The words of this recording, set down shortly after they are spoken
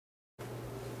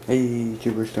Hey,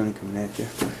 YouTuber Stoney coming at you.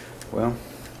 Well,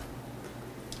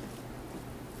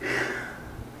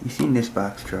 you seen this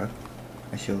box truck?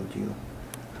 I showed you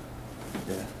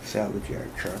the salvage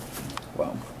yard truck.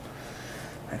 Well,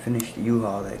 I finished the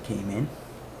Uhaul that came in.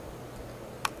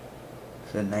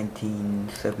 It's a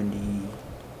 1970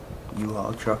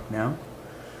 Uhaul truck now.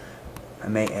 I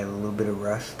may add a little bit of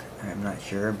rust, I'm not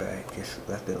sure, but I just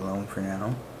left it alone for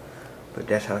now. But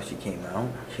that's how she came out.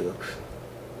 She looks,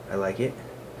 I like it.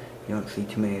 You don't see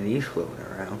too many of these floating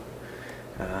around.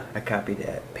 I copied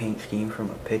that paint scheme from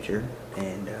a picture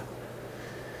and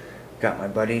got my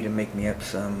buddy to make me up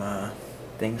some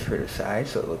things for the side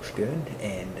so it looks good.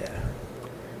 And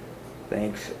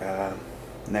thanks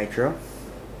Nitro.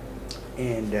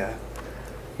 And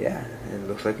yeah, it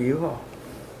looks like a U-Haul.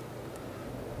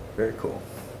 Very cool.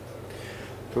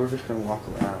 So we're just gonna walk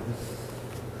around.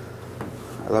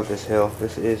 I love this hill.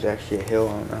 This is actually a hill.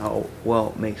 I don't know how well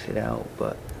it makes it out,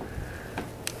 but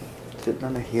sitting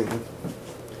on a hill.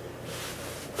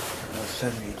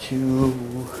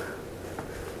 72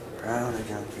 around a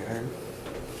junkyard.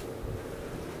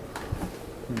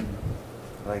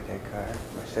 I like that car.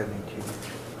 My 72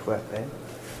 flatbed.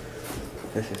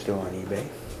 This is still on eBay.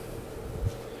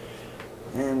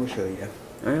 And we'll show you.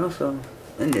 I also,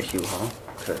 in this U-Haul,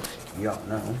 because y'all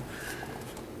know.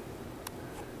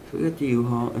 So we got the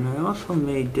U-Haul, and I also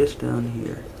made this down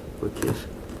here, which is,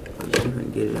 let's see if I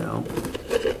can get it out.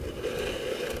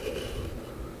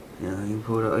 You know, you can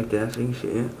pull it out like that so you can see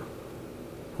it.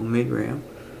 Homemade ramp.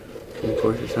 And of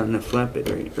course it's on the flatbed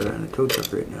right, or on the tow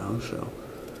truck right now, so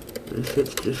this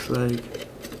hits just like,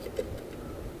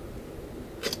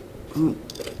 ooh.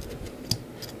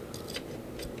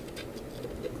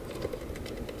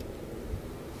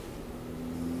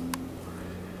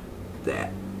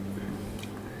 That.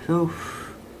 So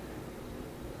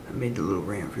I made the little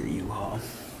ramp for the U-Haul.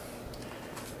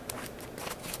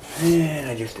 And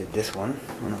I just did this one.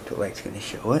 I don't know if the light's going to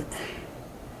show it.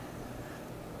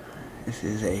 This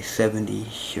is a 70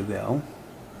 Chevelle.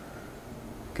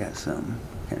 Got some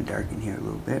kind of dark in here a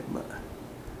little bit, but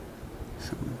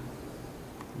some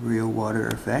real water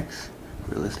effects.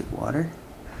 Realistic water.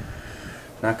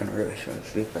 Not going to really show it.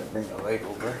 See if I can bring the light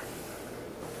over.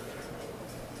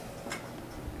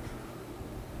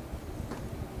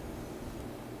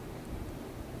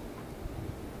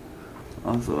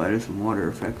 Also added some water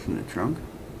effects in the trunk.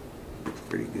 Looks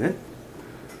pretty good.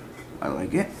 I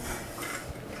like it.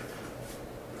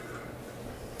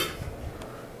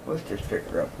 Let's just pick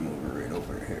her up and move her right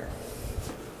over here.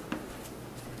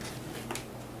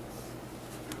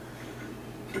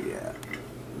 So yeah,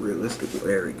 realistic,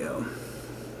 there we go.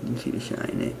 You can see the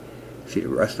shine, it. See the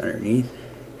rust underneath.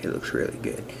 It looks really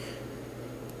good.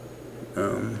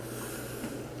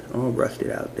 All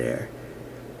rusted out there.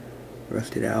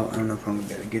 Rusted out. I don't know if I'm going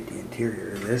to be able to get the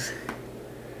interior of this.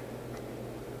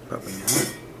 Probably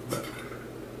not, but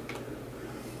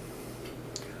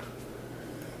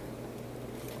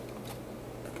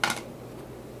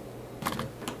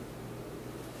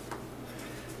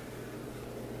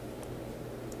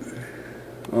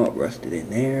all rusted in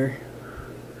there.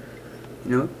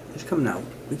 You know, it's coming out.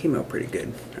 It came out pretty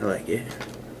good. I like it.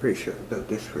 Pretty sure I built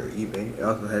this for eBay. It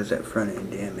also has that front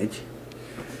end damage.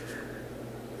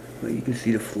 But you can see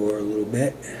the floor a little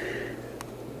bit.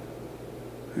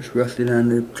 It's rusted on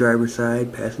the driver's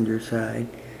side, passenger side.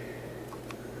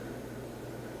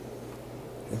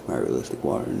 That's my realistic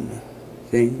water in the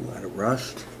thing. A lot of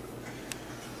rust.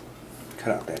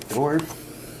 Cut out that door.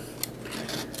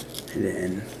 And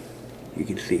then you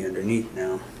can see underneath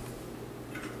now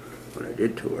what I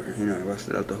did to her. You know, I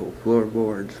rusted out the whole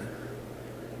floorboards.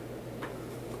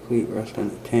 Complete rust on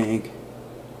the tank.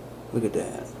 Look at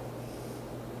that.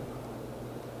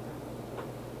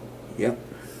 Yep.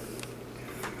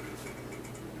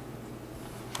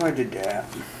 So I did that.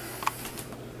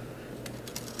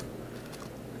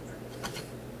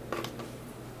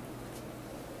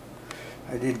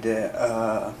 I did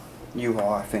the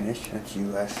U-Haul I finished, that you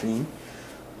last seen.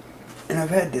 And I've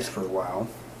had this for a while.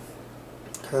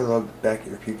 Cause I love Back to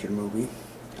the Future movie.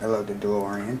 I love the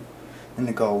DeLorean and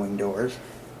the gull-wing doors.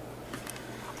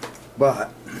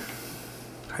 But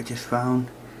I just found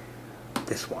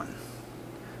this one.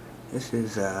 This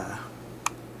is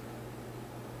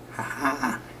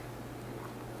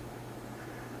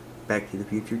Back to the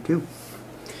Future 2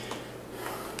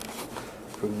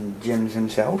 from Jim's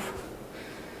himself.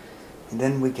 And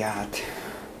then we got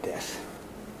this.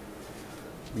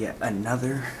 Yet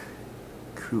another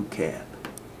crew cab.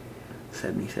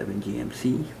 77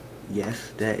 GMC.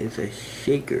 Yes, that is a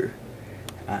shaker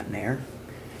on there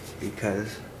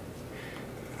because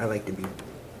I like to be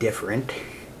different.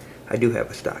 I do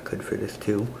have a stock hood for this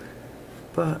too,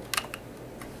 but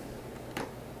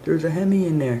there's a Hemi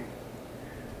in there.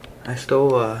 I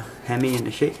stole a Hemi and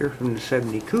a shaker from the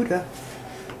 70 Cuda,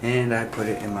 and I put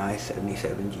it in my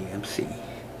 77 GMC.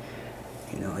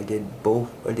 You know, I did both.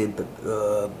 I did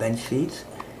bench seats.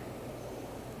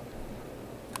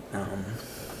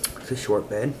 It's a short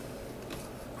bed,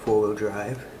 4-wheel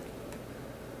drive.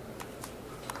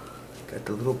 Got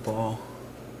the little ball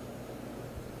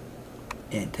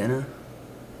antenna.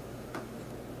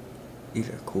 These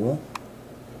are cool.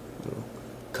 Little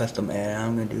custom add-on.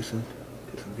 I'm gonna do some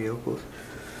vehicles.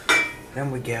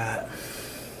 Then we got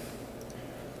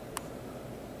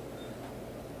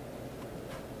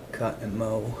cut and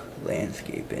mow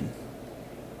landscaping.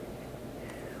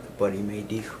 A buddy made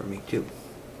these for me too.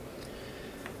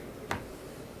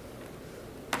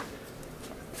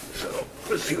 So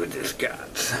let's see what this got.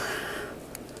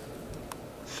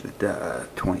 It's the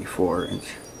 24-inch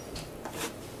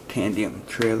tandem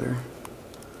trailer.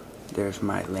 There's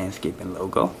my landscaping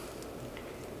logo.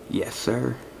 Yes,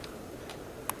 sir.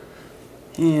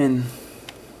 And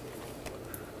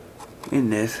in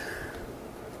this,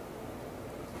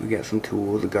 we got some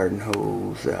tools, a garden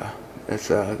hose. That's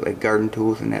like garden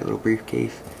tools in that little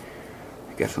briefcase.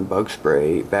 We got some bug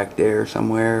spray back there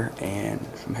somewhere, and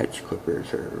some hedge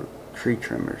clippers or tree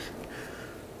trimmers.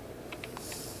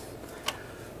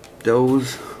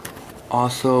 Those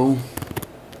also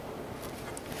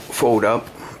fold up,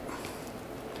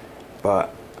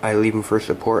 but I leave them for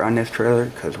support on this trailer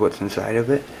because what's inside of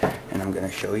it, and I'm going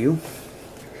to show you.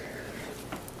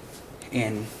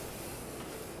 And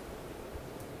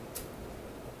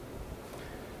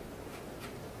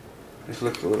this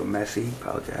looks a little messy,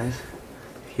 apologize.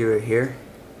 Here,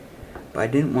 but I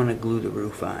didn't want to glue the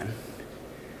roof on,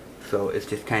 so it's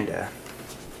just kind of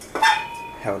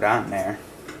held on there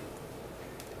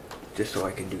just so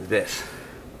I can do this.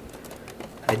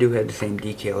 I do have the same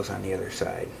decals on the other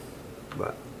side,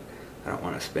 but I don't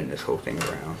want to spin this whole thing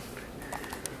around.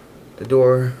 The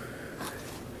door,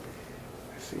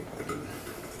 let's see if I can,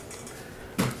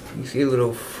 you see a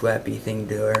little flappy thing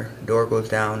there. Door goes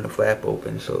down, the flap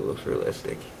opens, so it looks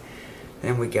realistic.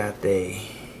 Then we got the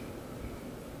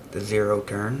 0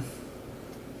 turn,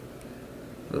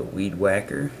 little weed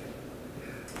whacker,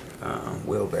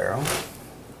 wheelbarrow,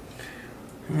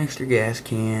 an extra gas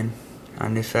can.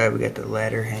 On this side we got the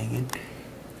ladder hanging.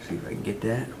 See if I can get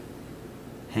that.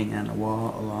 Hanging on the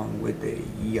wall along with the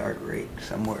yard rake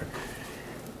somewhere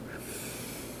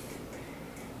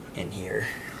in here.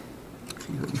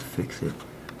 See if I can fix it.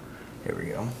 There we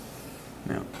go.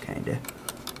 No, kinda.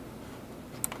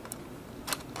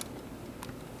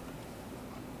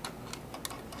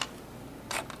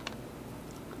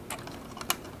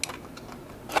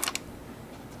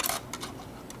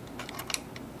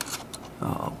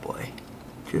 Oh boy,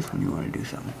 just when you want to do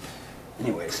something.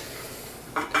 Anyways,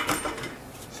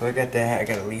 so I got that. I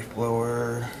got a leaf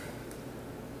blower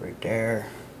right there,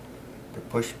 the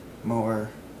push mower,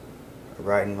 a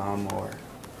riding lawnmower.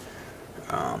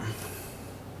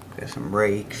 Got some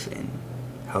rakes and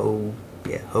hose,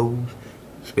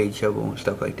 spade shovel and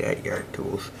stuff like that, yard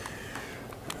tools.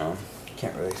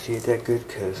 Can't really see it that good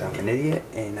because I'm an idiot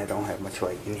and I don't have much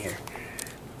light in here.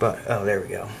 But, oh, there we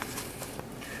go.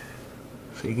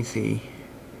 So you can see,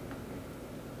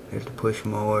 there's the push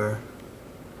mower,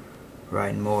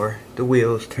 riding mower. The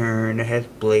wheels turn, it has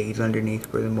blades underneath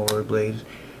for the mower blades.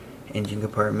 Engine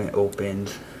compartment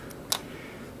opens.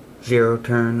 0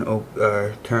 turn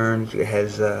turns, it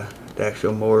has the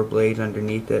actual mower blades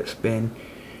underneath that spin.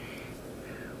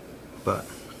 But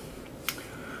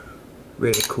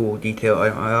really cool detail.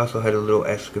 I also had a little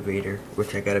excavator,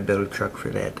 which I got to build a truck for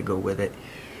that to go with it.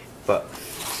 But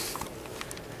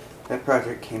that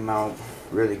project came out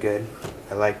really good.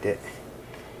 I liked it.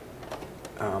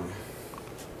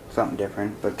 Something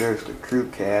different. But there's the crew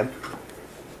cab,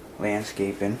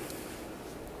 landscaping.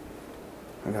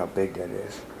 Look how big that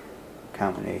is.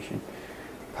 Combination.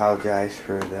 Apologize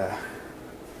for the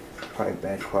probably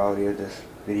bad quality of this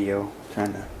video. I'm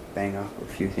trying to bang up a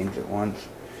few things at once.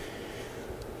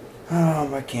 Oh,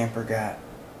 my camper got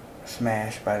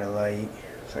smashed by the light,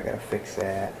 so I gotta fix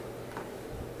that.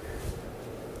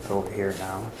 It's over here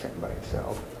now, sitting by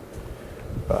itself.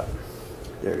 But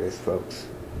there it is, folks.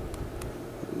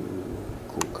 Ooh,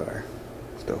 cool car,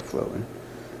 still floating.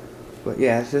 But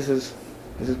yeah, this is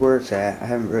where it's at. I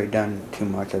haven't really done too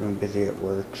much. I've been busy at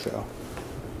work, so.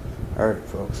 Alright,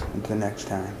 folks. Until next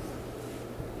time.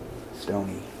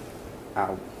 Stoney.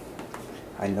 Out.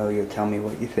 I know you'll tell me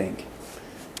what you think.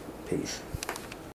 Peace.